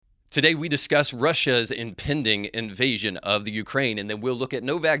Today, we discuss Russia's impending invasion of the Ukraine, and then we'll look at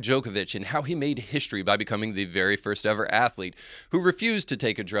Novak Djokovic and how he made history by becoming the very first ever athlete who refused to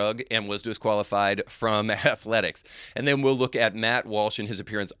take a drug and was disqualified from athletics. And then we'll look at Matt Walsh and his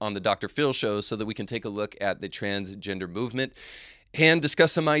appearance on the Dr. Phil show so that we can take a look at the transgender movement and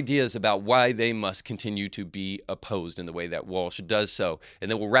discuss some ideas about why they must continue to be opposed in the way that Walsh does so.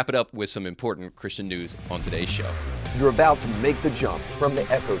 And then we'll wrap it up with some important Christian news on today's show. You're about to make the jump from the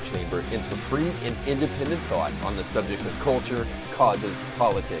echo chamber into free and independent thought on the subjects of culture, causes,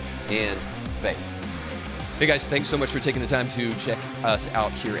 politics, and faith. Hey guys, thanks so much for taking the time to check us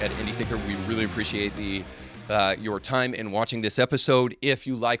out here at Indie Thinker. We really appreciate your time in watching this episode. If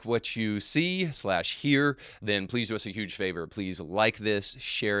you like what you see/hear, then please do us a huge favor. Please like this,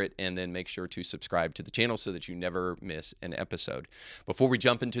 share it, and then make sure to subscribe to the channel so that you never miss an episode. Before we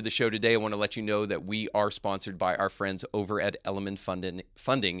jump into the show today, I want to let you know that we are sponsored by our friends over at Element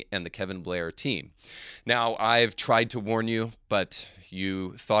Funding and the Kevin Blair team. Now, I've tried to warn you, but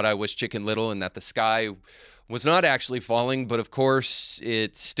you thought I was Chicken Little and that the sky was not actually falling, but of course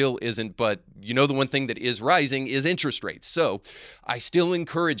it still isn't. But you know, the one thing that is rising is interest rates. So I still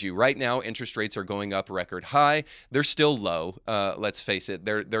encourage you. Right now, interest rates are going up record high. They're still low. Let's face it.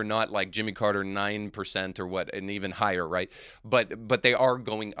 They're not like Jimmy Carter 9% or what, and even higher, right? But they are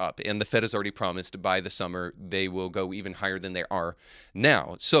going up, and the Fed has already promised by the summer they will go even higher than they are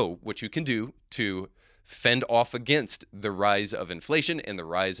now. So what you can do to fend off against the rise of inflation and the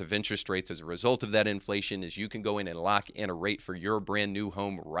rise of interest rates as a result of that inflation is you can go in and lock in a rate for your brand new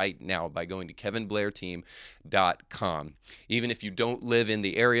home right now by going to kevinblairteam.com. Even if you don't live in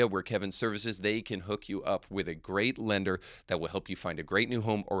the area where Kevin services, they can hook you up with a great lender that will help you find a great new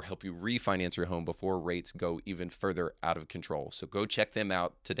home or help you refinance your home before rates go even further out of control. So go check them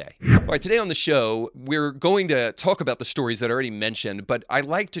out today. All right, today on the show, we're going to talk about the stories that I already mentioned, but I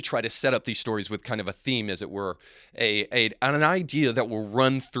like to try to set up these stories with kind of a theme, as it were, an idea that will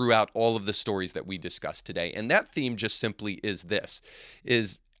run throughout all of the stories that we discuss today. And that theme just simply is this,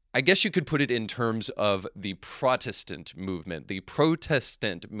 I guess you could put it in terms of the Protestant movement. The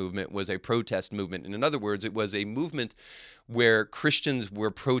Protestant movement was a protest movement. And in other words, it was a movement where Christians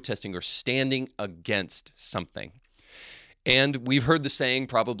were protesting or standing against something. And we've heard the saying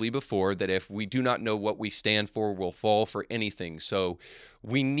probably before that if we do not know what we stand for, we'll fall for anything. So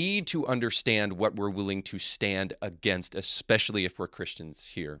we need to understand what we're willing to stand against, especially if we're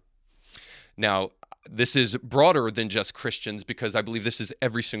Christians here. Now, this is broader than just Christians because I believe this is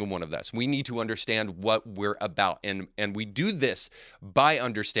every single one of us. We need to understand what we're about. And we do this by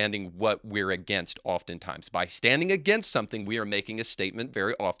understanding what we're against oftentimes. By standing against something, we are making a statement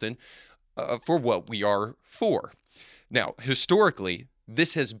very often for what we are for. Now, historically,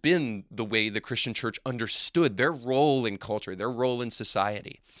 this has been the way the Christian church understood their role in culture, their role in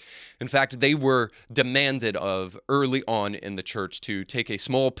society. In fact, they were demanded of early on in the church to take a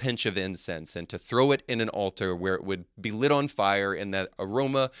small pinch of incense and to throw it in an altar where it would be lit on fire, and that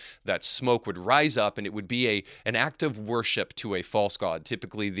aroma, that smoke would rise up, and it would be an act of worship to a false god,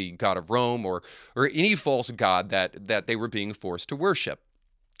 typically the god of Rome or any false god that they were being forced to worship.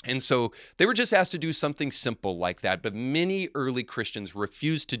 And so they were just asked to do something simple like that, but many early Christians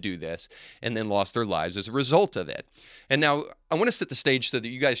refused to do this and then lost their lives as a result of it. And now I want to set the stage so that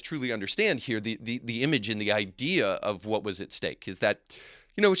you guys truly understand here the image and the idea of what was at stake is that,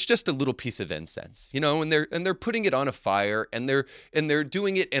 you know, it's just a little piece of incense, you know, and they're putting it on a fire and they're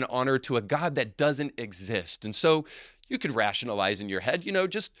doing it in honor to a God that doesn't exist. And so you could rationalize in your head, you know,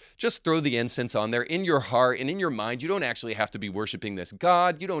 just throw the incense on there in your heart and in your mind. You don't actually have to be worshiping this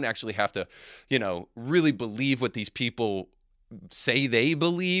God. You don't actually have to, you know, really believe what these people say they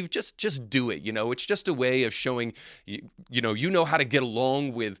believe. Just do it. You know, it's just a way of showing, you know how to get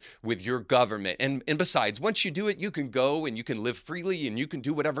along with your government. And besides, once you do it, you can go and you can live freely and you can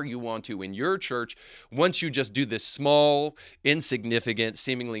do whatever you want to in your church once you just do this small, insignificant,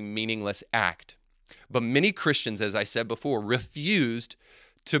 seemingly meaningless act. But many Christians, as I said before, refused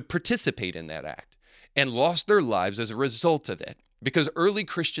to participate in that act and lost their lives as a result of it because early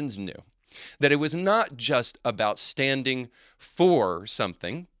Christians knew that it was not just about standing for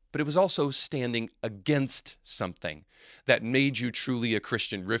something, but it was also standing against something that made you truly a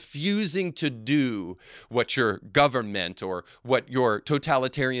Christian, refusing to do what your government or what your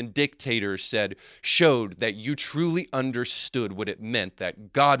totalitarian dictators said showed that you truly understood what it meant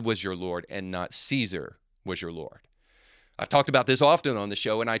that God was your Lord and not Caesar was your Lord. I've talked about this often on the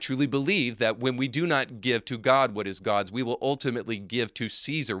show, and I truly believe that when we do not give to God what is God's, we will ultimately give to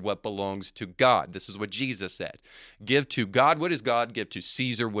Caesar what belongs to God. This is what Jesus said. Give to God what is God, give to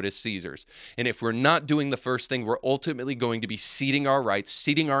Caesar what is Caesar's. And if we're not doing the first thing, we're ultimately going to be ceding our rights,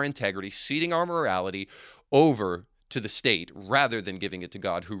 ceding our integrity, ceding our morality over to the state rather than giving it to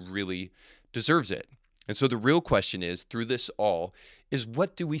God, who really deserves it. And so the real question is, through this all, is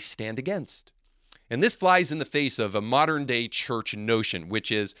what do we stand against? And this flies in the face of a modern day church notion,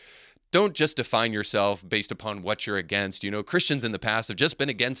 which is don't just define yourself based upon what you're against. Christians in the past have just been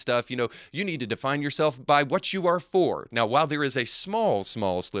against stuff. You need to define yourself by what you are for. Now, while there is a small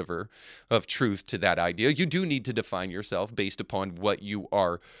sliver of truth to that idea, you do need to define yourself based upon what you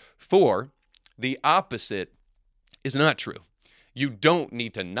are for. The opposite is not true. You don't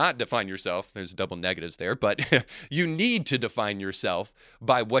need to not define yourself. There's double negatives there, but you need to define yourself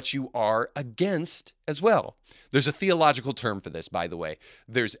by what you are against as well. There's a theological term for this, by the way.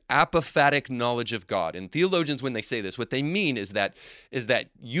 There's apophatic knowledge of God. And theologians, when they say this, what they mean is that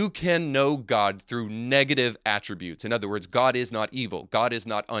you can know God through negative attributes. In other words, God is not evil. God is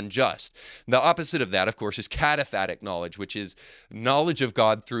not unjust. The opposite of that, of course, is cataphatic knowledge, which is knowledge of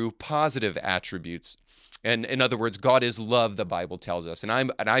God through positive attributes. And in other words, God is love, the Bible tells us. And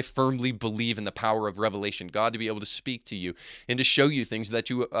I firmly believe in the power of revelation, God to be able to speak to you and to show you things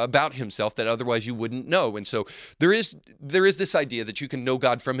about himself that otherwise you wouldn't know. And so there is this idea that you can know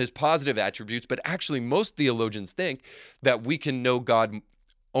God from his positive attributes, but actually most theologians think that we can know God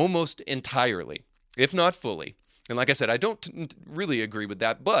almost entirely, if not fully. And like I said, I don't really agree with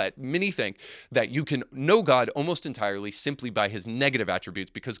that, but many think that you can know God almost entirely simply by his negative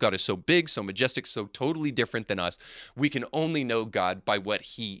attributes, because God is so big, so majestic, so totally different than us. We can only know God by what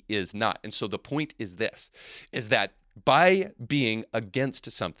he is not. And so the point is this, is that by being against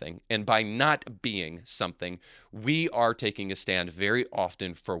something and by not being something, we are taking a stand very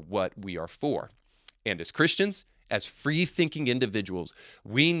often for what we are for. And as Christians, as free-thinking individuals,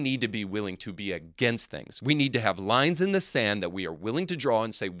 we need to be willing to be against things. We need to have lines in the sand that we are willing to draw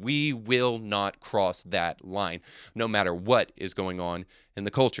and say, we will not cross that line, no matter what is going on in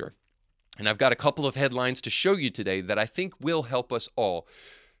the culture. And I've got a couple of headlines to show you today that I think will help us all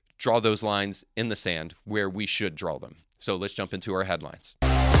draw those lines in the sand where we should draw them. So let's jump into our headlines.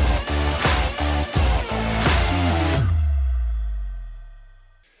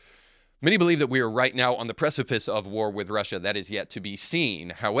 Many believe that we are right now on the precipice of war with Russia. That is yet to be seen.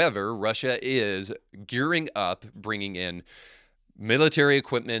 However, Russia is gearing up, bringing in military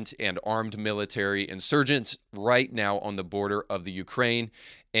equipment and armed military insurgents right now on the border of the Ukraine,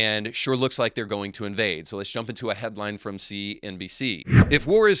 and sure looks like they're going to invade. So let's jump into a headline from CNBC. If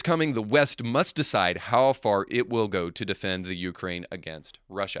war is coming, the West must decide how far it will go to defend the Ukraine against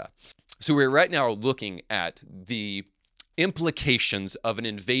Russia. So we're right now looking at the implications of an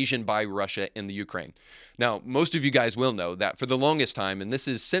invasion by Russia in the Ukraine. Now, most of you guys will know that for the longest time, and this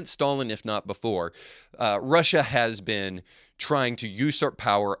is since Stalin, if not before, Russia has been trying to usurp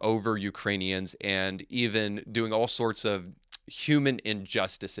power over Ukrainians and even doing all sorts of human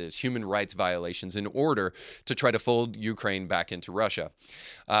injustices, human rights violations in order to try to fold Ukraine back into Russia.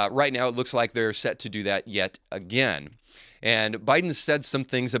 Right now, it looks like they're set to do that yet again. And Biden said some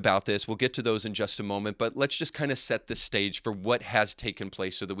things about this. We'll get to those in just a moment, but let's just kind of set the stage for what has taken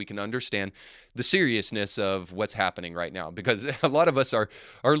place so that we can understand the seriousness of what's happening right now. Because a lot of us are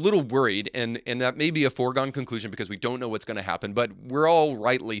a little worried, and that may be a foregone conclusion because we don't know what's going to happen, but we're all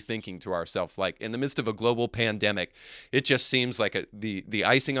rightly thinking to ourselves, like in the midst of a global pandemic, it just seems like the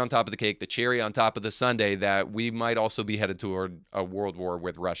icing on top of the cake, the cherry on top of the sundae, that we might also be headed toward a world war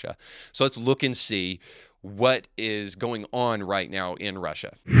with Russia. So let's look and see what is going on right now in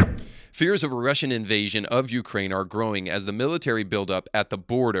Russia. Fears of a Russian invasion of Ukraine are growing as the military buildup at the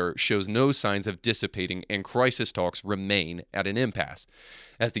border shows no signs of dissipating and crisis talks remain at an impasse.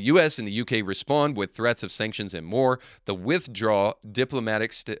 As the U.S. and the U.K. respond with threats of sanctions and more, the withdraw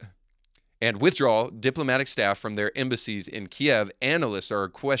diplomatic staff from their embassies in Kiev, analysts are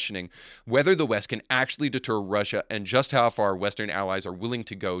questioning whether the West can actually deter Russia and just how far Western allies are willing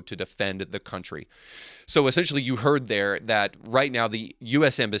to go to defend the country. So essentially, you heard there that right now the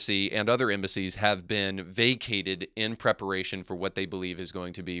U.S. embassy and other embassies have been vacated in preparation for what they believe is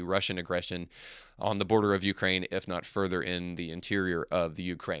going to be Russian aggression on the border of Ukraine, if not further in the interior of the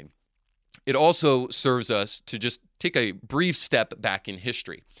Ukraine. It also serves us to just take a brief step back in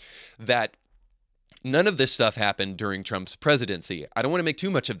history, that None of this stuff happened during Trump's presidency. I don't want to make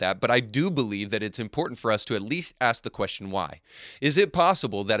too much of that, but I do believe that it's important for us to at least ask the question why. Is it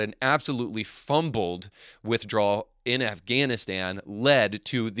possible that an absolutely fumbled withdrawal in Afghanistan led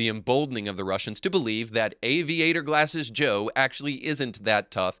to the emboldening of the Russians to believe that Aviator Glasses Joe actually isn't that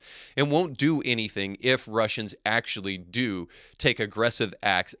tough and won't do anything if Russians actually do take aggressive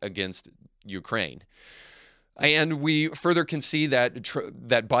acts against Ukraine? And we further can see that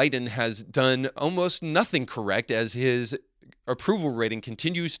Biden has done almost nothing correct as his approval rating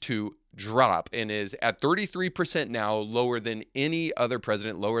continues to drop and is at 33% now, lower than any other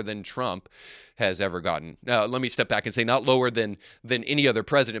president, lower than Trump has ever gotten. Now, let me step back and say not lower than any other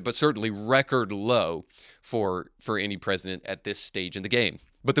president, but certainly record low for any president at this stage in the game.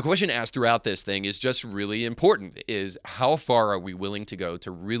 But the question asked throughout this thing is just really important, is how far are we willing to go to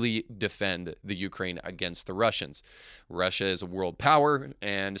really defend the Ukraine against the Russians? Russia is a world power,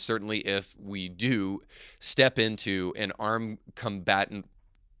 and certainly if we do step into an armed combatant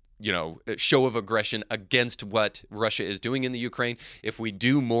show of aggression against what Russia is doing in the Ukraine, if we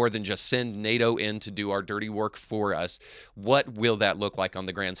do more than just send NATO in to do our dirty work for us, what will that look like on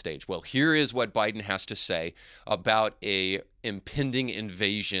the grand stage? Well, here is what Biden has to say about a impending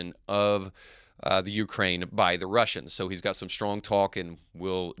invasion of the Ukraine by the Russians. So he's got some strong talk, and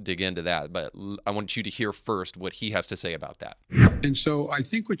we'll dig into that. But I want you to hear first what he has to say about that. And so I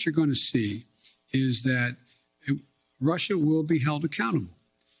think what you're going to see is that Russia will be held accountable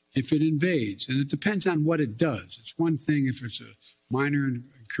if it invades, and it depends on what it does. It's one thing if it's a minor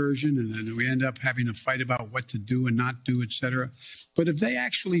incursion and then we end up having a fight about what to do and not do, et cetera. But if they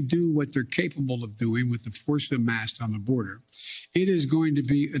actually do what they're capable of doing with the force amassed on the border, it is going to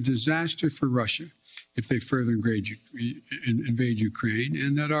be a disaster for Russia if they further invade Ukraine,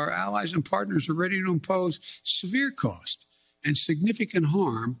 and that our allies and partners are ready to impose severe cost and significant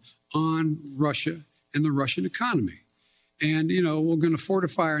harm on Russia and the Russian economy. And, we're going to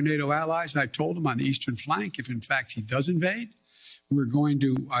fortify our NATO allies, I told him, on the eastern flank, if in fact he does invade.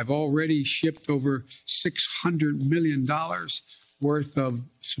 I've already shipped over $600 million worth of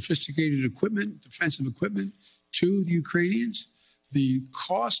sophisticated equipment, defensive equipment, to the Ukrainians. The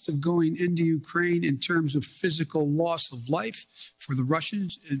cost of going into Ukraine in terms of physical loss of life for the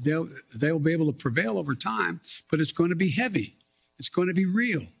Russians, they'll be able to prevail over time, but it's going to be heavy. It's going to be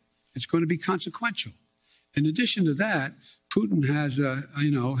real. It's going to be consequential. In addition to that, Putin has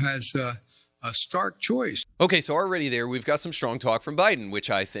a stark choice. Okay, so already there, we've got some strong talk from Biden, which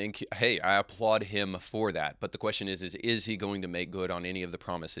I think, hey, I applaud him for that. But the question is he going to make good on any of the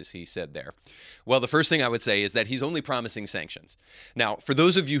promises he said there? Well, the first thing I would say is that he's only promising sanctions. Now, for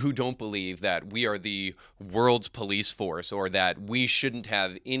those of you who don't believe that we are the world's police force or that we shouldn't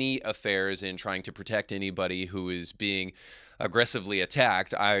have any affairs in trying to protect anybody who is being aggressively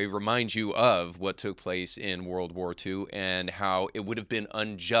attacked, I remind you of what took place in World War II and how it would have been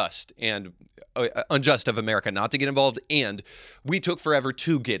unjust of America not to get involved, and we took forever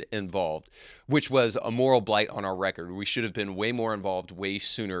to get involved, which was a moral blight on our record. We should have been way more involved way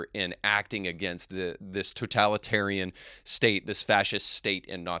sooner in acting against this totalitarian state, this fascist state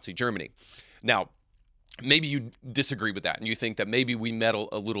in Nazi Germany. Now, maybe you disagree with that and you think that maybe we meddle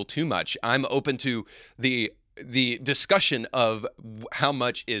a little too much. I'm open to the discussion of how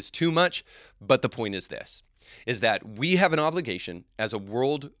much is too much, but the point is this, is that we have an obligation as a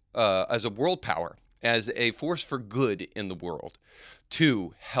world power, as a force for good in the world,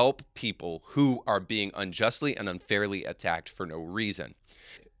 to help people who are being unjustly and unfairly attacked for no reason.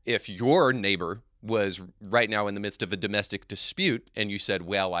 If your neighbor was right now in the midst of a domestic dispute and you said,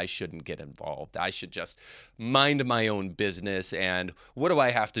 well, I shouldn't get involved, I should just mind my own business, and what do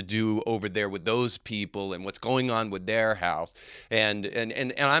I have to do over there with those people and what's going on with their house, and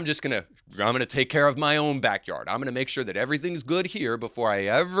I'm gonna take care of my own backyard. I'm gonna make sure that everything's good here before I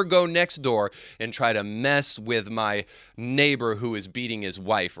ever go next door and try to mess with my neighbor who is beating his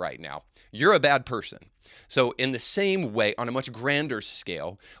wife right now. You're a bad person. So in the same way, on a much grander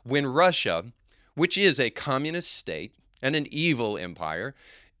scale, when Russia, which is a communist state and an evil empire,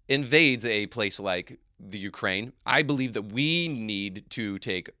 invades a place like the Ukraine, I believe that we need to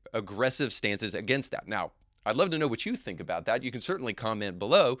take aggressive stances against that. Now, I'd love to know what you think about that. You can certainly comment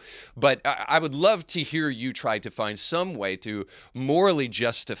below, but I would love to hear you try to find some way to morally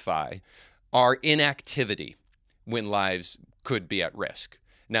justify our inactivity when lives could be at risk.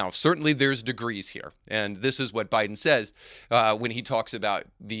 Now, certainly there's degrees here, and this is what Biden says when he talks about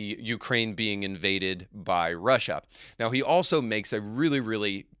the Ukraine being invaded by Russia. Now, he also makes a really,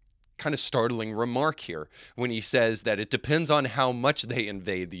 really kind of startling remark here when he says that it depends on how much they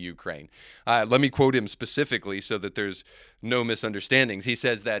invade the Ukraine. Let me quote him specifically so that there's no misunderstandings. He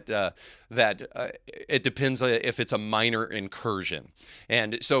says that it depends if it's a minor incursion.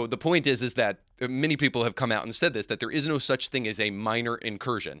 And so the point is that many people have come out and said this, that there is no such thing as a minor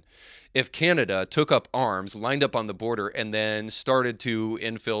incursion. If Canada took up arms, lined up on the border, and then started to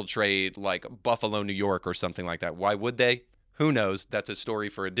infiltrate like Buffalo, New York or something like that, why would they? Who knows? That's a story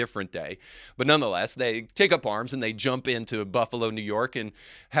for a different day. But nonetheless, they take up arms and they jump into Buffalo, New York and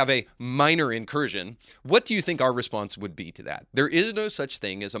have a minor incursion. What do you think our response would be to that? There is no such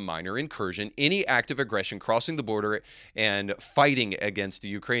thing as a minor incursion. Any act of aggression crossing the border and fighting against the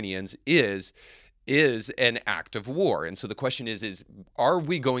Ukrainians is an act of war. And so the question is are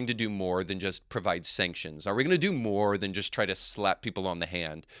we going to do more than just provide sanctions? Are we going to do more than just try to slap people on the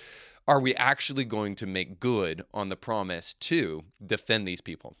hand? Are we actually going to make good on the promise to defend these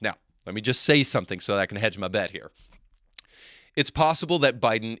people? Now, let me just say something so that I can hedge my bet here. It's possible that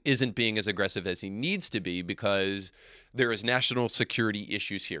Biden isn't being as aggressive as he needs to be because there is national security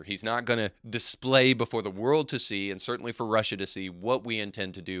issues here. He's not going to display before the world to see, and certainly for Russia to see, what we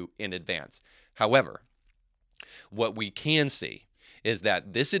intend to do in advance. However, what we can see is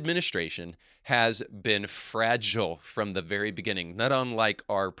that this administration has been fragile from the very beginning, not unlike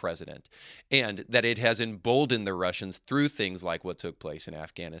our president, and that it has emboldened the Russians through things like what took place in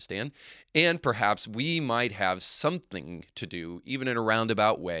Afghanistan. And perhaps we might have something to do, even in a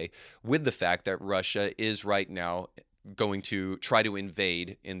roundabout way, with the fact that Russia is right now going to try to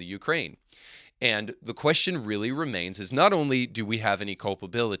invade in the Ukraine. And the question really remains is not only do we have any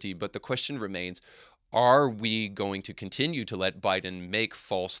culpability, but the question remains, are we going to continue to let Biden make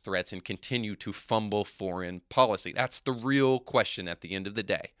false threats and continue to fumble foreign policy? That's the real question at the end of the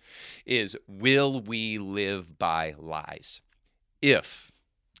day, is will we live by lies? If,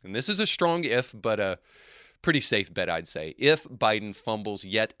 and this is a strong if, but a pretty safe bet, I'd say, if Biden fumbles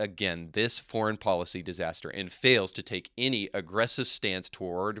yet again this foreign policy disaster and fails to take any aggressive stance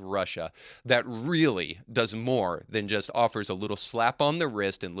toward Russia that really does more than just offers a little slap on the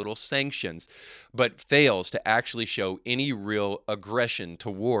wrist and little sanctions, but fails to actually show any real aggression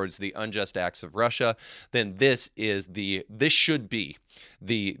towards the unjust acts of Russia, then this should be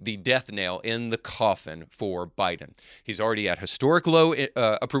the death nail in the coffin for Biden. He's already at historic low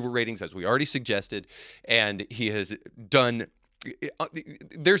approval ratings, as we already suggested, and he has done.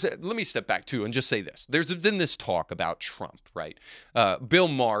 Let me step back too and just say this. There's been this talk about Trump, right? Bill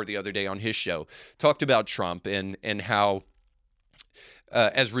Maher the other day on his show talked about Trump and how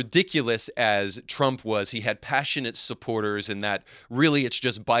as ridiculous as Trump was, he had passionate supporters, and that really it's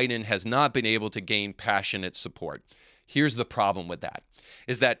just Biden has not been able to gain passionate support. Here's the problem with that,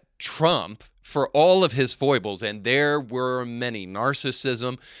 is that Trump, for all of his foibles, and there were many,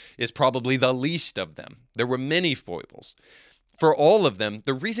 narcissism is probably the least of them. There were many foibles. For all of them,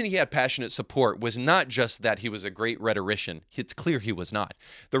 the reason he had passionate support was not just that he was a great rhetorician. It's clear he was not.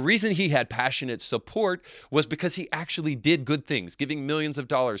 The reason he had passionate support was because he actually did good things, giving millions of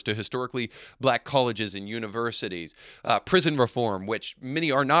dollars to historically black colleges and universities. Prison reform, which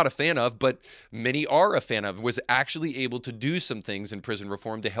many are not a fan of, but many are a fan of, was actually able to do some things in prison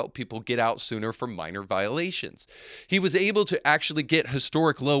reform to help people get out sooner for minor violations. He was able to actually get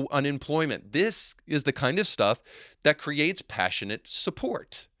historic low unemployment. This is the kind of stuff that creates passionate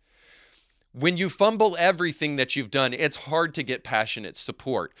support. When you fumble everything that you've done, it's hard to get passionate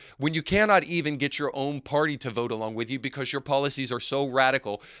support. When you cannot even get your own party to vote along with you because your policies are so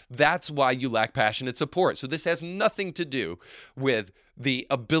radical, that's why you lack passionate support. So this has nothing to do with the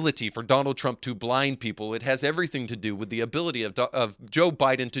ability for Donald Trump to blind people. It has everything to do with the ability of Joe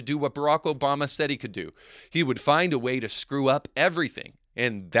Biden to do what Barack Obama said he could do. He would find a way to screw up everything.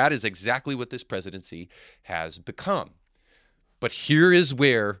 And that is exactly what this presidency has become. But here is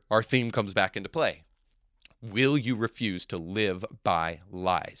where our theme comes back into play. Will you refuse to live by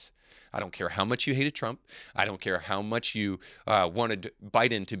lies? I don't care how much you hated Trump. I don't care how much you wanted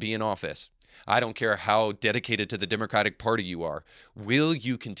Biden to be in office. I don't care how dedicated to the Democratic Party you are. Will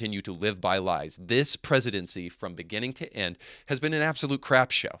you continue to live by lies? This presidency, from beginning to end, has been an absolute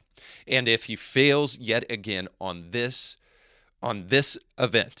crap show. And if he fails yet again on this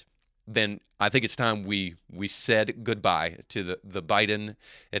event, then I think it's time we said goodbye to the Biden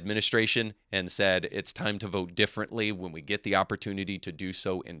administration and said it's time to vote differently when we get the opportunity to do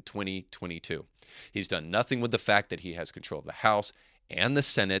so in 2022. He's done nothing with the fact that he has control of the House and the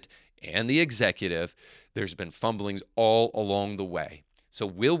Senate and the executive. There's been fumblings all along the way. So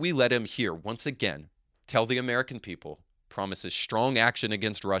will we let him here once again tell the American people, promises strong action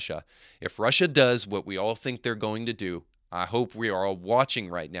against Russia? If Russia does what we all think they're going to do, I hope we are all watching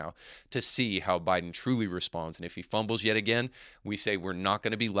right now to see how Biden truly responds. And if he fumbles yet again, we say we're not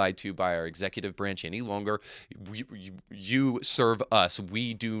going to be lied to by our executive branch any longer. You serve us.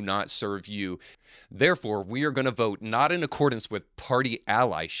 We do not serve you. Therefore, we are going to vote not in accordance with party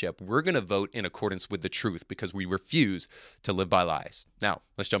allyship. We're going to vote in accordance with the truth because we refuse to live by lies. Now,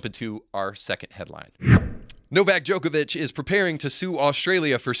 let's jump into our second headline. Novak Djokovic is preparing to sue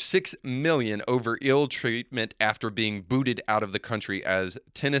Australia for $6 million over ill treatment after being booted out of the country as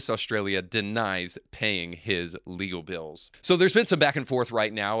Tennis Australia denies paying his legal bills. So there's been some back and forth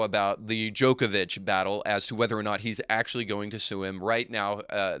right now about the Djokovic battle as to whether or not he's actually going to sue him. Right now,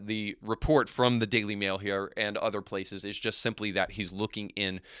 the report from the Daily Mail here and other places is just simply that he's looking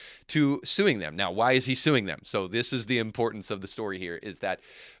into suing them. Now, why is he suing them? So this is the importance of the story here, is that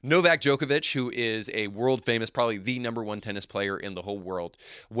Novak Djokovic, who is a world famous, probably the number one tennis player in the whole world,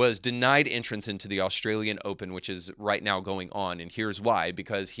 was denied entrance into the Australian Open, which is right now going on. And here's why: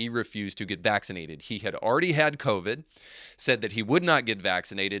 because he refused to get vaccinated. He had already had COVID, said that he would not get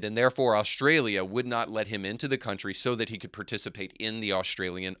vaccinated, and therefore Australia would not let him into the country so that he could participate in the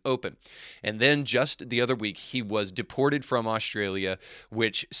Australian Open. And then just the other week, he was deported from Australia,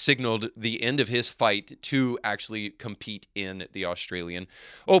 which signaled the end of his fight to actually compete in the Australian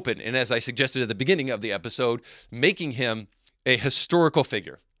Open. And as I suggested at the beginning of the episode, making him a historical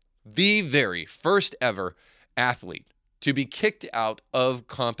figure, the very first ever athlete to be kicked out of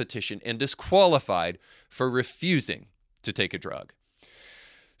competition and disqualified for refusing to take a drug.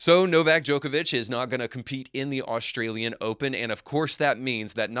 So Novak Djokovic is not going to compete in the Australian Open, and of course that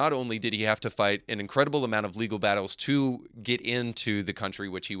means that not only did he have to fight an incredible amount of legal battles to get into the country,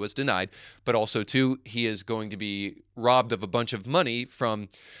 which he was denied, but also too, he is going to be robbed of a bunch of money from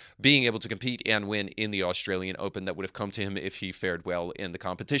being able to compete and win in the Australian Open that would have come to him if he fared well in the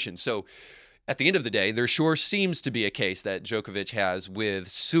competition. So at the end of the day, there sure seems to be a case that Djokovic has with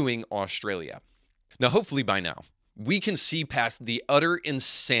suing Australia. Now, hopefully by now, we can see past the utter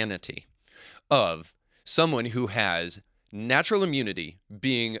insanity of someone who has natural immunity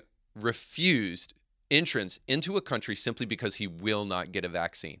being refused entrance into a country simply because he will not get a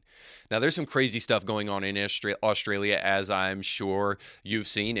vaccine. Now, there's some crazy stuff going on in Australia, as I'm sure you've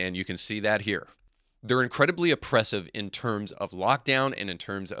seen, and you can see that here. They're incredibly oppressive in terms of lockdown and in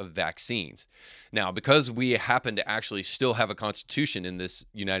terms of vaccines. Now, because we happen to actually still have a constitution in this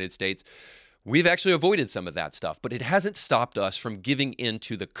United States, we've actually avoided some of that stuff, but it hasn't stopped us from giving in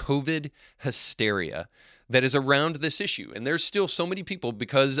to the COVID hysteria that is around this issue. And there's still so many people,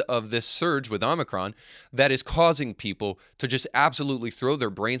 because of this surge with Omicron, that is causing people to just absolutely throw their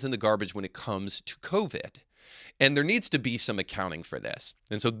brains in the garbage when it comes to COVID. And there needs to be some accounting for this.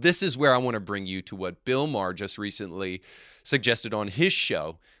 And so this is where I want to bring you to what Bill Maher just recently suggested on his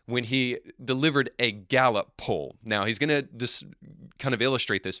show when he delivered a Gallup poll. Now, he's going to kind of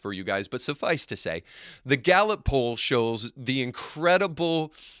illustrate this for you guys, but suffice to say, the Gallup poll shows the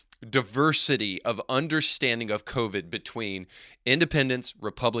incredible diversity of understanding of COVID between independents,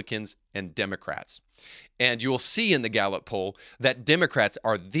 Republicans, and Democrats. And you'll see in the Gallup poll that Democrats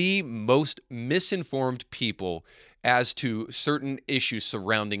are the most misinformed people as to certain issues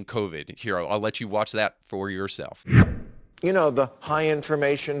surrounding COVID. Here, I'll let you watch that for yourself. You know, the high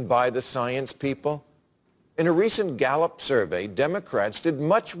information by the science people? In a recent Gallup survey, Democrats did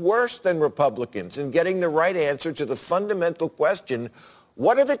much worse than Republicans in getting the right answer to the fundamental question,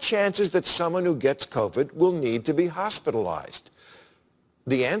 what are the chances that someone who gets COVID will need to be hospitalized?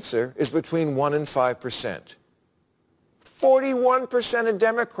 The answer is between 1% and 5%. 41% of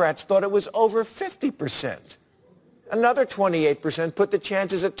Democrats thought it was over 50%. Another 28% put the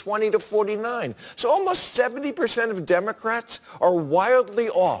chances at 20 to 49. So almost 70% of Democrats are wildly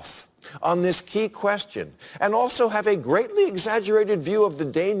off on this key question and also have a greatly exaggerated view of the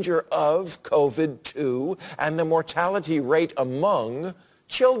danger of COVID-2 and the mortality rate among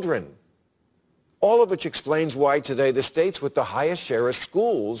children. All of which explains why today the states with the highest share of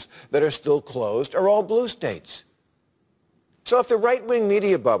schools that are still closed are all blue states. So if the right-wing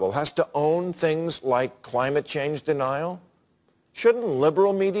media bubble has to own things like climate change denial, shouldn't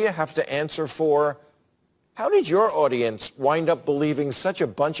liberal media have to answer for, how did your audience wind up believing such a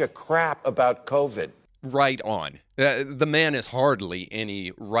bunch of crap about COVID? Right on. The man is hardly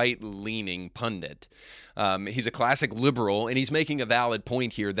any right-leaning pundit. He's a classic liberal, and he's making a valid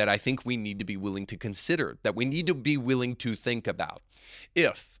point here that I think we need to be willing to consider, that we need to be willing to think about.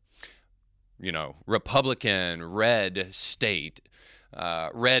 If, Republican, red state,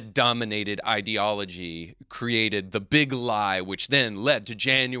 red-dominated ideology created the big lie, which then led to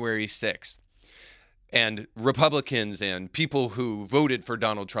January 6th, And Republicans and people who voted for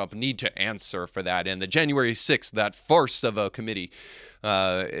Donald Trump need to answer for that. And the January 6th, that farce of a committee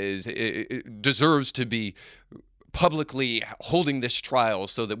deserves to be publicly holding this trial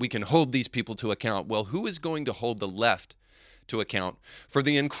so that we can hold these people to account. Well, who is going to hold the left to account for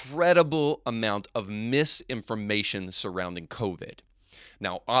the incredible amount of misinformation surrounding COVID?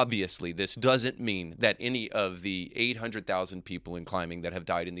 Now, obviously, this doesn't mean that any of the 800,000 people in climbing that have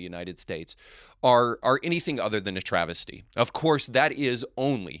died in the United States are anything other than a travesty. Of course, that is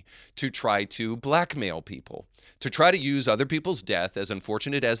only to try to blackmail people, to try to use other people's death, as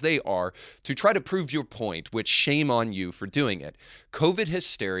unfortunate as they are, to try to prove your point, which shame on you for doing it. COVID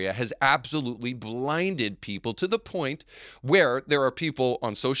hysteria has absolutely blinded people to the point where there are people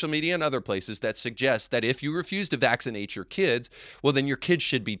on social media and other places that suggest that if you refuse to vaccinate your kids, well, then your kids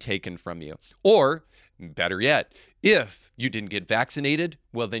should be taken from you. Or, better yet, if you didn't get vaccinated,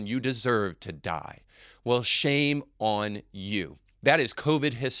 well, then you deserve to die. Well, shame on you. That is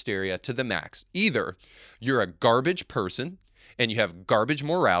COVID hysteria to the max. Either you're a garbage person and you have garbage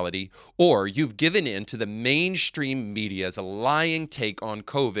morality, or you've given in to the mainstream media's lying take on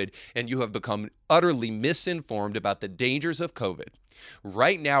COVID and you have become utterly misinformed about the dangers of COVID.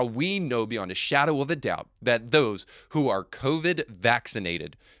 Right now, we know beyond a shadow of a doubt that those who are COVID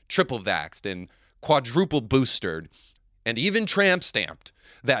vaccinated, triple vaxxed, and quadruple boosted, and even tramp stamped,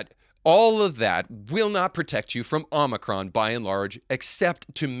 that all of that will not protect you from Omicron by and large,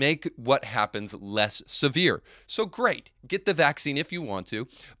 except to make what happens less severe. So great, get the vaccine if you want to,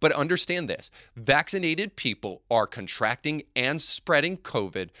 but understand this. Vaccinated people are contracting and spreading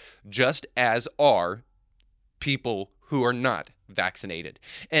COVID just as are people who are not vaccinated.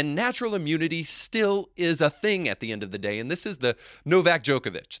 And natural immunity still is a thing at the end of the day. And this is the Novak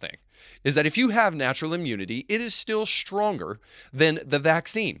Djokovic thing, is that if you have natural immunity, it is still stronger than the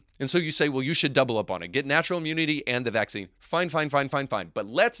vaccine. And so you say, well, you should double up on it. Get natural immunity and the vaccine. Fine. But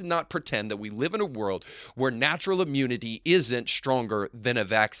let's not pretend that we live in a world where natural immunity isn't stronger than a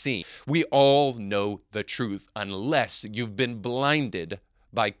vaccine. We all know the truth unless you've been blinded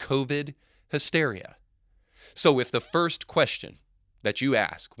by COVID hysteria. So if the first question that you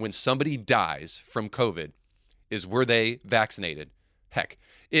ask when somebody dies from COVID is, were they vaccinated? Heck,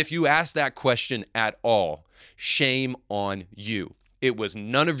 if you ask that question at all, shame on you. It was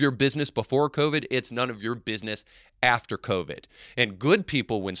none of your business before COVID. It's none of your business after COVID. And good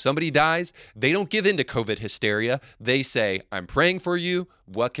people, when somebody dies, they don't give in to COVID hysteria. They say, I'm praying for you.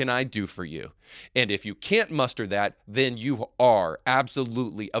 What can I do for you? And if you can't muster that, then you are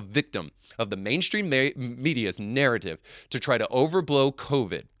absolutely a victim of the mainstream media's narrative to try to overblow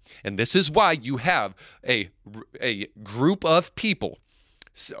COVID. And this is why you have a group of people,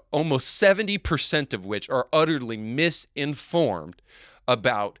 almost 70% of which are utterly misinformed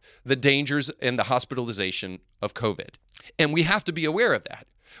about the dangers and the hospitalization of COVID. And we have to be aware of that.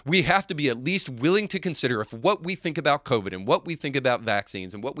 We have to be at least willing to consider if what we think about COVID and what we think about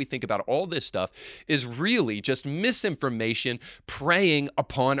vaccines and what we think about all this stuff is really just misinformation preying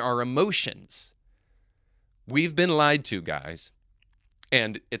upon our emotions. We've been lied to, guys,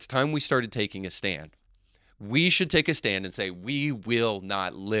 and it's time we started taking a stand. We should take a stand and say, we will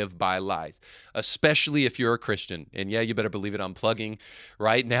not live by lies, especially if you're a Christian. And yeah, you better believe it, I'm plugging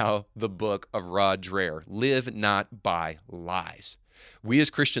right now the book of Rod Dreher, Live Not by Lies. We as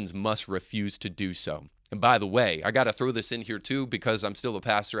Christians must refuse to do so. And by the way, I got to throw this in here too, because I'm still a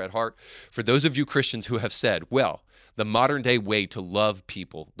pastor at heart. For those of you Christians who have said, well, the modern day way to love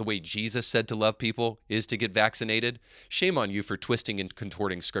people, the way Jesus said to love people, is to get vaccinated. Shame on you for twisting and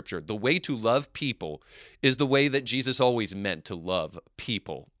contorting scripture. The way to love people is the way that Jesus always meant to love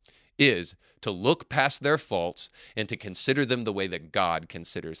people, is to look past their faults and to consider them the way that God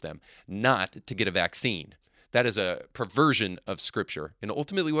considers them, not to get a vaccine. That is a perversion of Scripture. And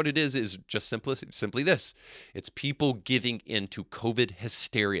ultimately what it is just simply this. It's people giving in to COVID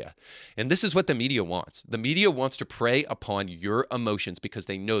hysteria. And this is what the media wants. The media wants to prey upon your emotions because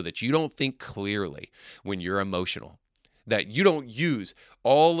they know that you don't think clearly when you're emotional, that you don't use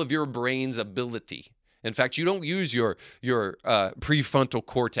all of your brain's ability. In fact, you don't use your prefrontal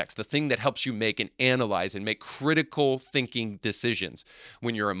cortex, the thing that helps you make and analyze and make critical thinking decisions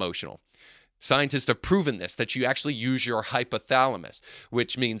when you're emotional. Scientists have proven this, that you actually use your hypothalamus,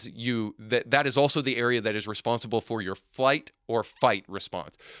 which means that is also the area that is responsible for your flight or fight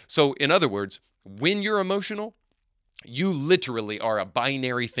response. So in other words, when you're emotional, you literally are a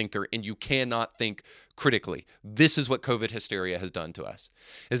binary thinker and you cannot think critically. This is what COVID hysteria has done to us,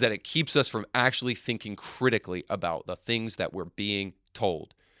 is that it keeps us from actually thinking critically about the things that we're being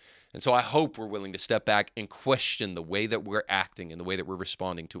told. And so I hope we're willing to step back and question the way that we're acting and the way that we're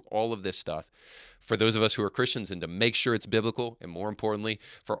responding to all of this stuff for those of us who are Christians, and to make sure it's biblical, and more importantly,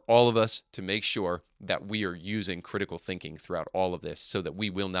 for all of us to make sure that we are using critical thinking throughout all of this so that we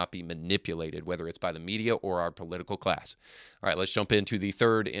will not be manipulated, whether it's by the media or our political class. All right, let's jump into the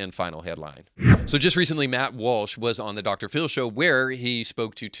third and final headline. So just recently, Matt Walsh was on the Dr. Phil show where he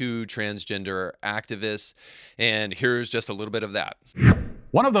spoke to 2 transgender activists, and here's just a little bit of that.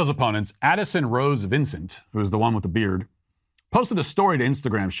 One of those opponents, Addison Rose Vincent, who is the one with the beard, posted a story to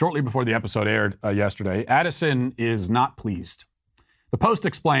Instagram shortly before the episode aired yesterday. Addison is not pleased. The post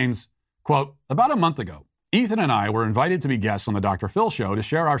explains, quote, "About a month ago, Ethan and I were invited to be guests on the Dr. Phil show to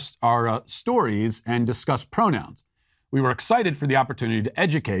share our stories and discuss pronouns. We were excited for the opportunity to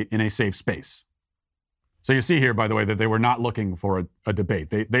educate in a safe space." So you see here, by the way, that they were not looking for a debate.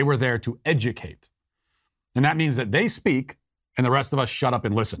 They were there to educate. And that means that they speak and the rest of us shut up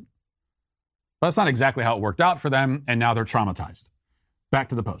and listen. But that's not exactly how it worked out for them, and now they're traumatized. Back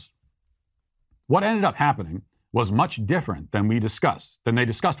to the post. What ended up happening was much different than they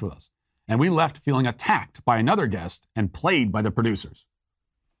discussed with us, and we left feeling attacked by another guest and played by the producers.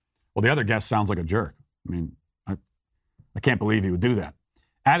 Well, the other guest sounds like a jerk. I mean, I can't believe he would do that.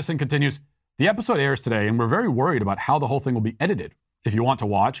 Addison continues, "The episode airs today, and we're very worried about how the whole thing will be edited. If you want to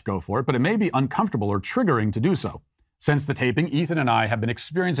watch, go for it, but it may be uncomfortable or triggering to do so. Since the taping, Ethan and I have been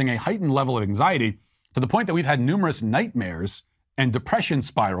experiencing a heightened level of anxiety to the point that we've had numerous nightmares and depression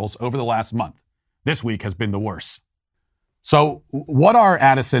spirals over the last month. This week has been the worst." So what are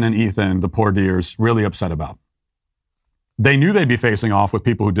Addison and Ethan, the poor dears, really upset about? They knew they'd be facing off with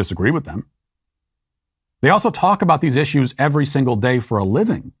people who disagree with them. They also talk about these issues every single day for a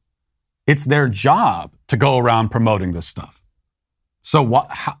living. It's their job to go around promoting this stuff. So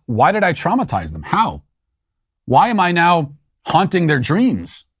why did I traumatize them? How? Why am I now haunting their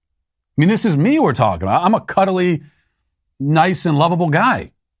dreams? I mean, this is me we're talking about. I'm a cuddly, nice, and lovable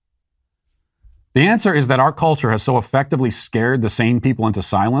guy. The answer is that our culture has so effectively scared the sane people into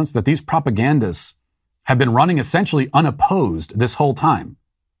silence that these propagandists have been running essentially unopposed this whole time.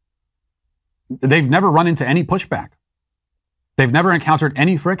 They've never run into any pushback. They've never encountered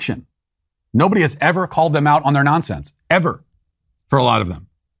any friction. Nobody has ever called them out on their nonsense, ever, for a lot of them.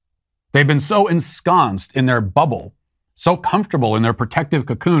 They've been so ensconced in their bubble, so comfortable in their protective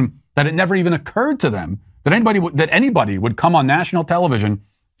cocoon, that it never even occurred to them that anybody would come on national television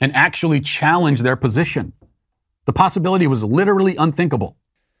and actually challenge their position. The possibility was literally unthinkable.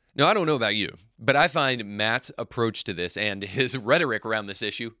 Now, I don't know about you, but I find Matt's approach to this and his rhetoric around this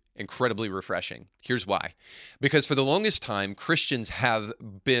issue incredibly refreshing. Here's why. Because for the longest time, Christians have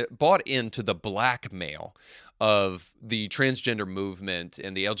bought into the blackmail of the transgender movement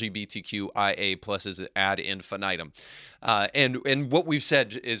and the LGBTQIA pluses ad infinitum. And what we've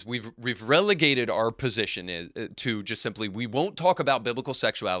said is we've relegated our position to just simply, we won't talk about biblical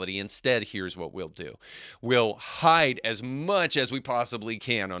sexuality. Instead, here's what we'll do. We'll hide as much as we possibly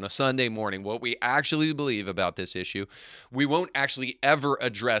can on a Sunday morning what we actually believe about this issue. We won't actually ever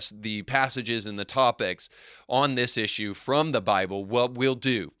address the passages and the topics on this issue from the Bible. What we'll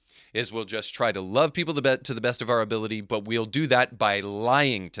do is we'll just try to love people to the best of our ability, but we'll do that by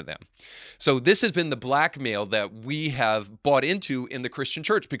lying to them. So this has been the blackmail that we have bought into in the Christian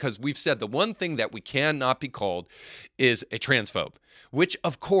church, because we've said the one thing that we cannot be called is a transphobe, which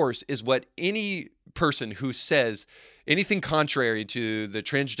of course is what any person who says anything contrary to the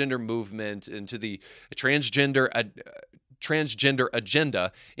transgender movement and to the transgender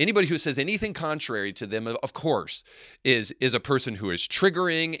agenda, anybody who says anything contrary to them, of course, is a person who is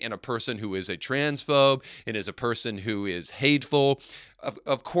triggering, and a person who is a transphobe, and is a person who is hateful.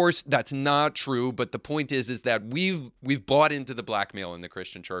 Of course, that's not true, but the point is that we've bought into the blackmail in the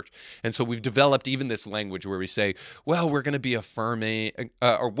Christian church, and so we've developed even this language where we say, well, we're going to be affirming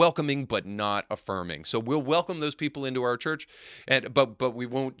or welcoming, but not affirming. So we'll welcome those people into our church, but we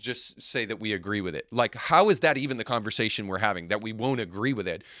won't just say that we agree with it. Like, how is that even the conversation we're having, that we won't agree with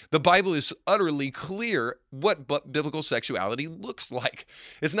it? The Bible is utterly clear what biblical sexuality looks like.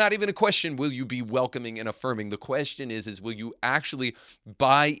 It's not even a question, will you be welcoming and affirming? The question is will you actually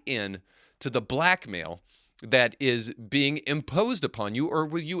buy in to the blackmail that is being imposed upon you, or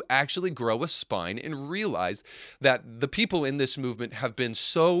will you actually grow a spine and realize that the people in this movement have been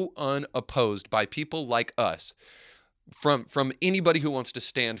so unopposed by people like us, from anybody who wants to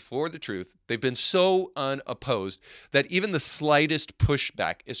stand for the truth? They've been so unopposed that even the slightest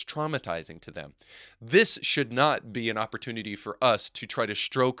pushback is traumatizing to them. This should not be an opportunity for us to try to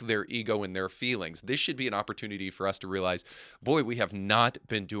stroke their ego and their feelings. This should be an opportunity for us to realize, boy, we have not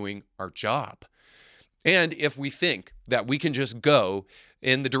been doing our job. And if we think that we can just go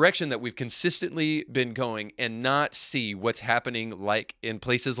in the direction that we've consistently been going and not see what's happening like in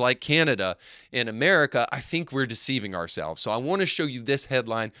places like Canada, in America, I think we're deceiving ourselves. So I want to show you this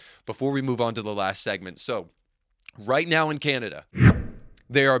headline before we move on to the last segment. So right now in Canada,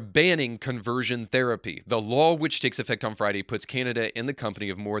 they are banning conversion therapy. The law, which takes effect on Friday, puts Canada in the company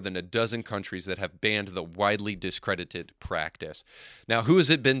of more than a dozen countries that have banned the widely discredited practice. Now, who has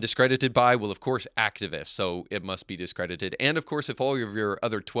it been discredited by? Well, of course, activists, so it must be discredited. And of course, if all of your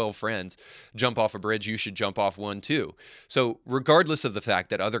other 12 friends jump off a bridge, you should jump off one too. So regardless of the fact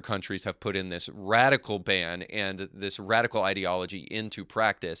that other countries have put in this radical ban and this radical ideology into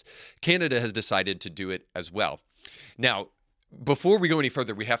practice, Canada has decided to do it as well. Now, before we go any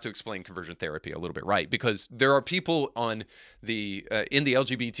further, we have to explain conversion therapy a little bit, right? Because there are people on the in the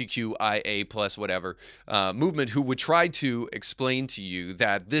LGBTQIA plus whatever movement who would try to explain to you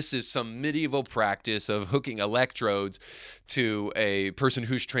that this is some medieval practice of hooking electrodes to a person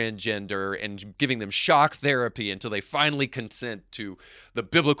who's transgender and giving them shock therapy until they finally consent to the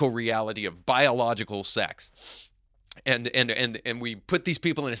biblical reality of biological sex. And we put these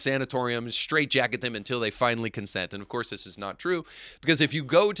people in a sanatorium, straitjacket them until they finally consent. And of course, this is not true, because if you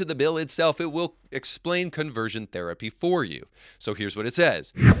go to the bill itself, it will explain conversion therapy for you. So here's what it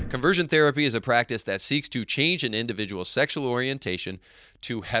says. Conversion therapy is a practice that seeks to change an individual's sexual orientation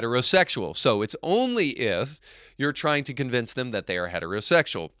to heterosexual. So it's only if you're trying to convince them that they are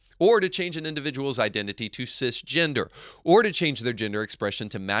heterosexual, or to change an individual's identity to cisgender, or to change their gender expression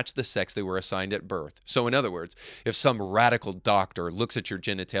to match the sex they were assigned at birth. So in other words, if some radical doctor looks at your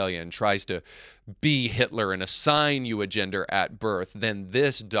genitalia and tries to be Hitler and assign you a gender at birth, then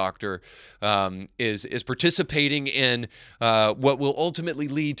this doctor is participating in what will ultimately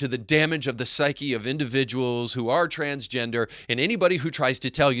lead to the damage of the psyche of individuals who are transgender. And anybody who tries to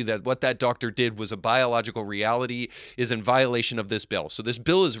tell you that what that doctor did was a biological reality is in violation of this bill. So this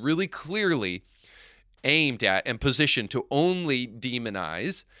bill is really clearly aimed at and positioned to only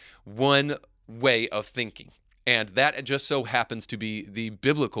demonize one way of thinking. And that just so happens to be the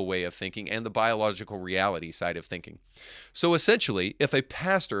biblical way of thinking and the biological reality side of thinking. So essentially, if a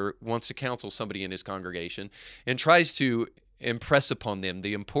pastor wants to counsel somebody in his congregation and tries to impress upon them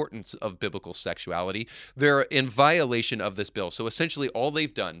the importance of biblical sexuality, they're in violation of this bill. So essentially, all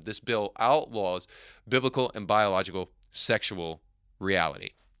they've done, this bill outlaws biblical and biological sexual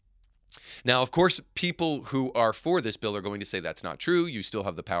reality. Now, of course, people who are for this bill are going to say that's not true. You still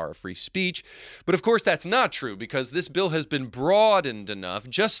have the power of free speech. But of course, that's not true, because this bill has been broadened enough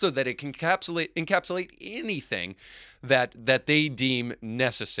just so that it can encapsulate anything that they deem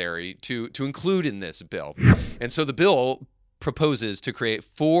necessary to include in this bill. And so the bill proposes to create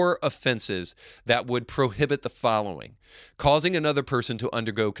 4 offenses that would prohibit the following: causing another person to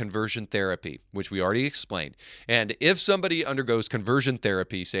undergo conversion therapy, which we already explained. And if somebody undergoes conversion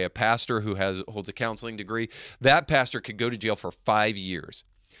therapy, say a pastor who holds a counseling degree, that pastor could go to jail for 5 years.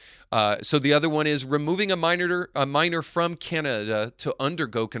 So the other one is removing a minor from Canada to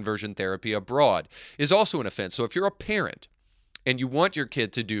undergo conversion therapy abroad is also an offense. So if you're a parent and you want your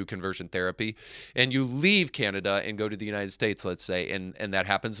kid to do conversion therapy and you leave Canada and go to the United States, let's say, and that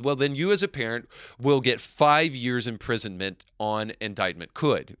happens, well, then you as a parent will get 5 years imprisonment on indictment,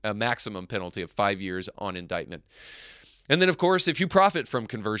 a maximum penalty of 5 years on indictment. And then, of course, if you profit from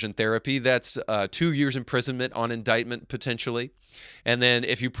conversion therapy, that's 2 years imprisonment on indictment potentially. And then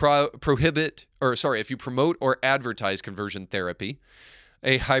if you if you promote or advertise conversion therapy,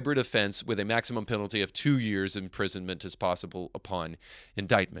 a hybrid offense with a maximum penalty of 2 years imprisonment is possible upon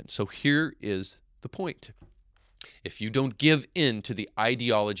indictment. So here is the point. If you don't give in to the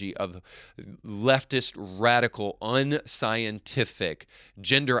ideology of leftist, radical, unscientific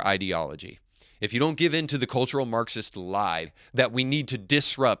gender ideology, if you don't give in to the cultural Marxist lie that we need to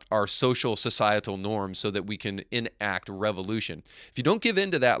disrupt our social societal norms so that we can enact revolution, if you don't give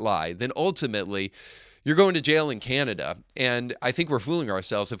in to that lie, then ultimately you're going to jail in Canada. And I think we're fooling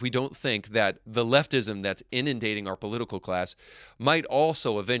ourselves if we don't think that the leftism that's inundating our political class might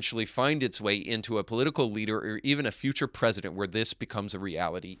also eventually find its way into a political leader or even a future president where this becomes a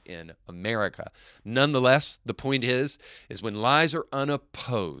reality in America. Nonetheless, the point is when lies are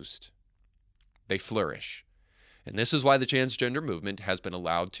unopposed, they flourish. And this is why the transgender movement has been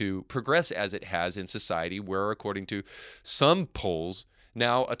allowed to progress as it has in society, where, according to some polls,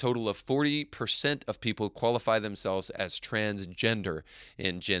 now a total of 40% of people qualify themselves as transgender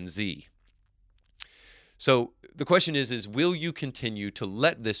in Gen Z. So the question is will you continue to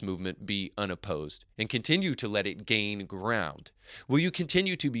let this movement be unopposed and continue to let it gain ground? Will you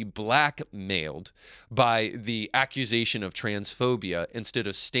continue to be blackmailed by the accusation of transphobia instead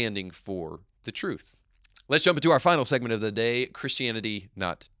of standing for the truth? Let's jump into our final segment of the day, Christianity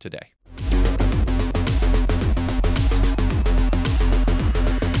Not Today.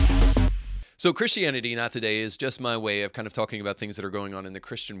 So Christianity Not Today is just my way of kind of talking about things that are going on in the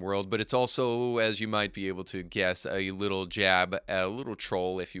Christian world, but it's also, as you might be able to guess, a little jab, a little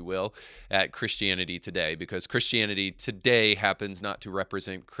troll, if you will, at Christianity Today, because Christianity Today happens not to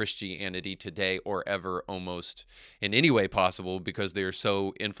represent Christianity today or ever almost in any way possible, because they are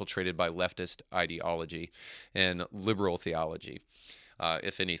so infiltrated by leftist ideology and liberal theology.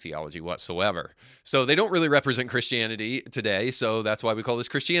 If any theology whatsoever. So they don't really represent Christianity today, so that's why we call this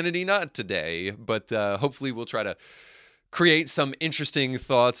Christianity Not Today. But hopefully we'll try to create some interesting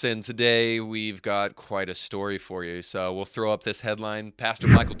thoughts, and today we've got quite a story for you. So we'll throw up this headline: Pastor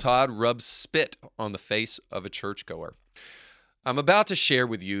Michael Todd rubs spit on the face of a churchgoer. I'm about to share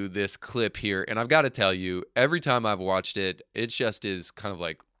with you this clip here, and I've got to tell you, every time I've watched it, it just is kind of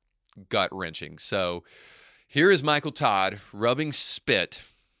like gut-wrenching. So here is Michael Todd rubbing spit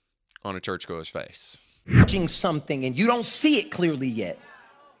on a churchgoer's face. Watching something and you don't see it clearly yet,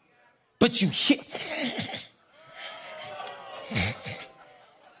 but you hear.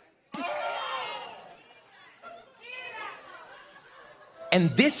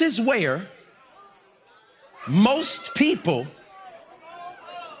 And this is where most people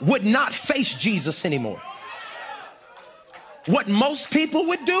would not face Jesus anymore. What most people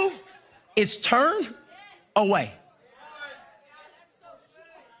would do is turn away.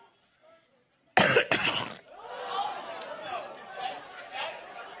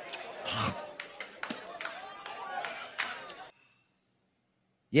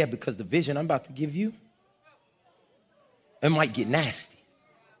 Yeah, because the vision I'm about to give you, it might get nasty.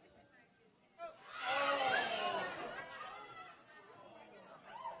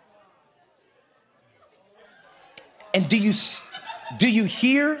 And do you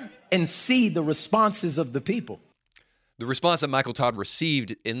hear and see the responses of the people? The response that Michael Todd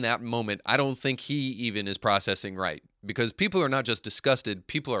received in that moment, I don't think he even is processing right, because people are not just disgusted,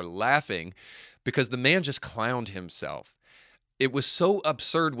 people are laughing because the man just clowned himself. It was so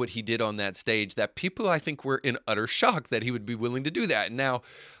absurd what he did on that stage that people, I think, were in utter shock that he would be willing to do that. Now,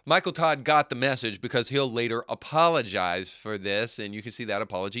 Michael Todd got the message because he'll later apologize for this, and you can see that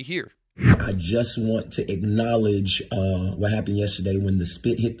apology here. I just want to acknowledge what happened yesterday when the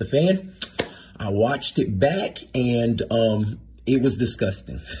spit hit the fan. I watched it back, and it was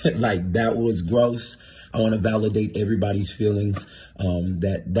disgusting. Like, that was gross. I want to validate everybody's feelings.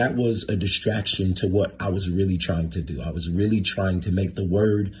 That was a distraction to what I was really trying to do. I was really trying to make the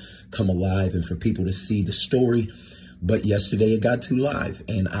word come alive and for people to see the story. But yesterday it got too live,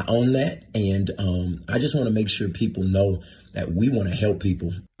 and I own that. And I just want to make sure people know that we want to help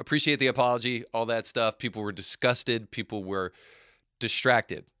people. Appreciate the apology, all that stuff. People were disgusted. People were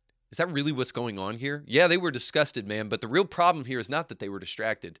distracted. Is that really what's going on here? Yeah, they were disgusted, man. But the real problem here is not that they were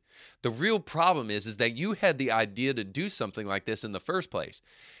distracted. The real problem is that you had the idea to do something like this in the first place.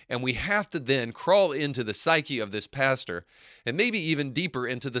 And we have to then crawl into the psyche of this pastor, and maybe even deeper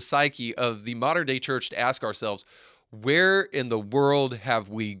into the psyche of the modern day church, to ask ourselves, where in the world have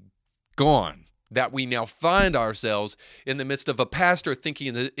we gone that we now find ourselves in the midst of a pastor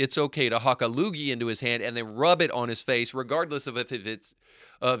thinking that it's okay to huck a loogie into his hand and then rub it on his face, regardless of if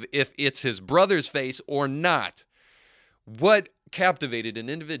it's his brother's face or not? What captivated an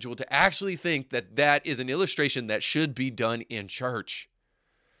individual to actually think that that is an illustration that should be done in church?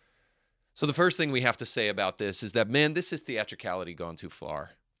 So the first thing we have to say about this is that, man, this is theatricality gone too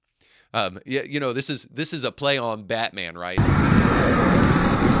far. This is a play on Batman, right?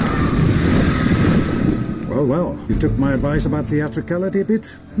 Well, you took my advice about theatricality a bit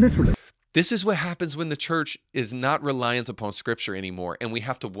literally. This is what happens when the church is not reliant upon Scripture anymore, and we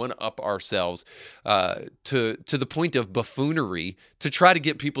have to one-up ourselves to the point of buffoonery to try to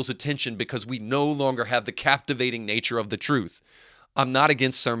get people's attention because we no longer have the captivating nature of the truth. I'm not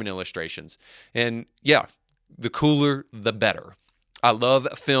against sermon illustrations. And yeah, the cooler, the better. I love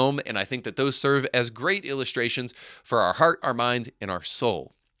film, and I think that those serve as great illustrations for our heart, our mind, and our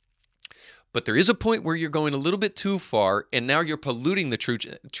soul. But there is a point where you're going a little bit too far, and now you're polluting the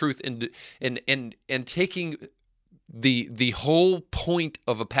truth and taking the whole point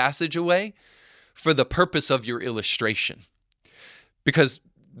of a passage away for the purpose of your illustration. Because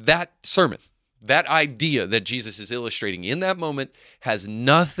that sermon, that idea that Jesus is illustrating in that moment has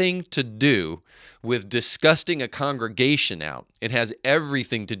nothing to do with disgusting a congregation out. It has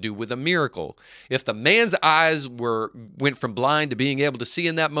everything to do with a miracle. If the man's eyes went from blind to being able to see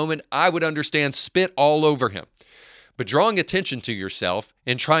in that moment, I would understand spit all over him. But drawing attention to yourself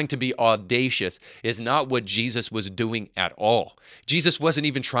and trying to be audacious is not what Jesus was doing at all. Jesus wasn't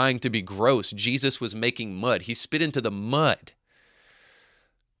even trying to be gross. Jesus was making mud. He spit into the mud.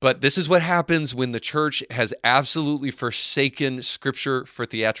 But this is what happens when the church has absolutely forsaken Scripture for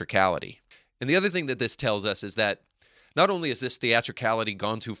theatricality. And the other thing that this tells us is that not only has this theatricality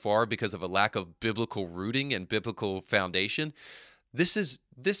gone too far because of a lack of biblical rooting and biblical foundation, this is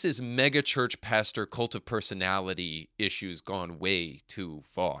megachurch pastor cult of personality issues gone way too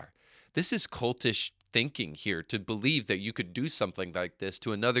far. This is cultish thinking here, to believe that you could do something like this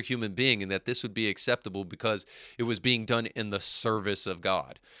to another human being and that this would be acceptable because it was being done in the service of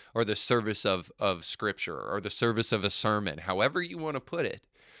God or the service of Scripture or the service of a sermon, however you want to put it.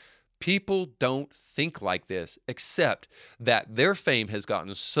 People don't think like this, except that their fame has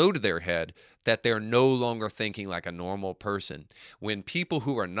gotten so to their head that they're no longer thinking like a normal person. When people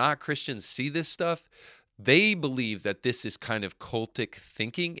who are not Christians see this stuff, they believe that this is kind of cultic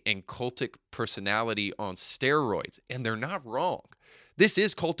thinking and cultic personality on steroids, and they're not wrong. This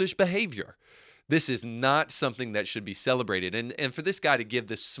is cultish behavior. This is not something that should be celebrated. And for this guy to give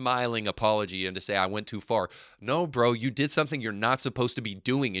this smiling apology and to say, I went too far. No, bro, you did something you're not supposed to be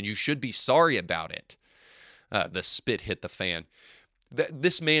doing, and you should be sorry about it. The spit hit the fan.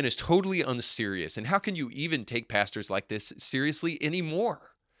 This man is totally unserious. And how can you even take pastors like this seriously anymore?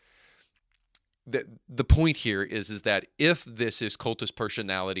 The point here is that if this is cultist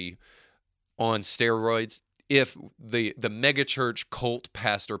personality on steroids, if the megachurch cult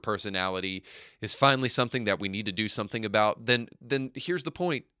pastor personality is finally something that we need to do something about, then here's the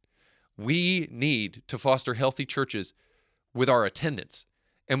point. We need to foster healthy churches with our attendance.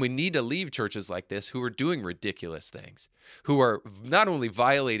 And we need to leave churches like this who are doing ridiculous things, who are not only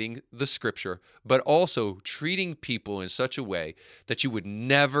violating the Scripture, but also treating people in such a way that you would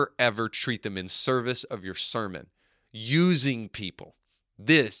never, ever treat them in service of your sermon, using people.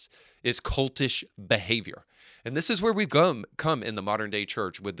 This is cultish behavior. And this is where we've come in the modern day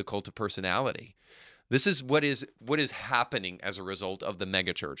church with the cult of personality. This is what is happening as a result of the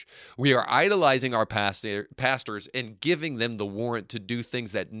megachurch. We are idolizing our pastors and giving them the warrant to do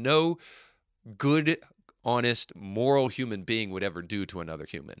things that no good, honest, moral human being would ever do to another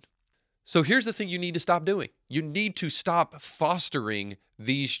human. So here's the thing you need to stop doing. You need to stop fostering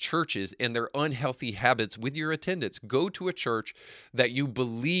these churches and their unhealthy habits with your attendance. Go to a church that you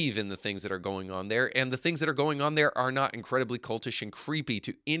believe in the things that are going on there, and the things that are going on there are not incredibly cultish and creepy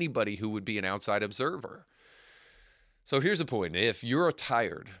to anybody who would be an outside observer. So here's the point. If you're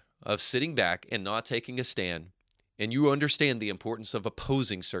tired of sitting back and not taking a stand, and you understand the importance of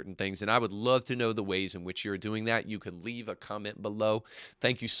opposing certain things, and I would love to know the ways in which you're doing that, you can leave a comment below.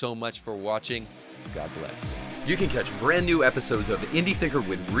 Thank you so much for watching. God bless. You can catch brand new episodes of Indie Thinker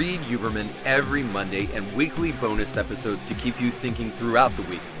with Reed Huberman every Monday and weekly bonus episodes to keep you thinking throughout the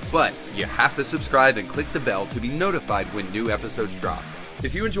week. But you have to subscribe and click the bell to be notified when new episodes drop.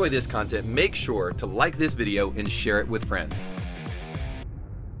 If you enjoy this content, make sure to like this video and share it with friends.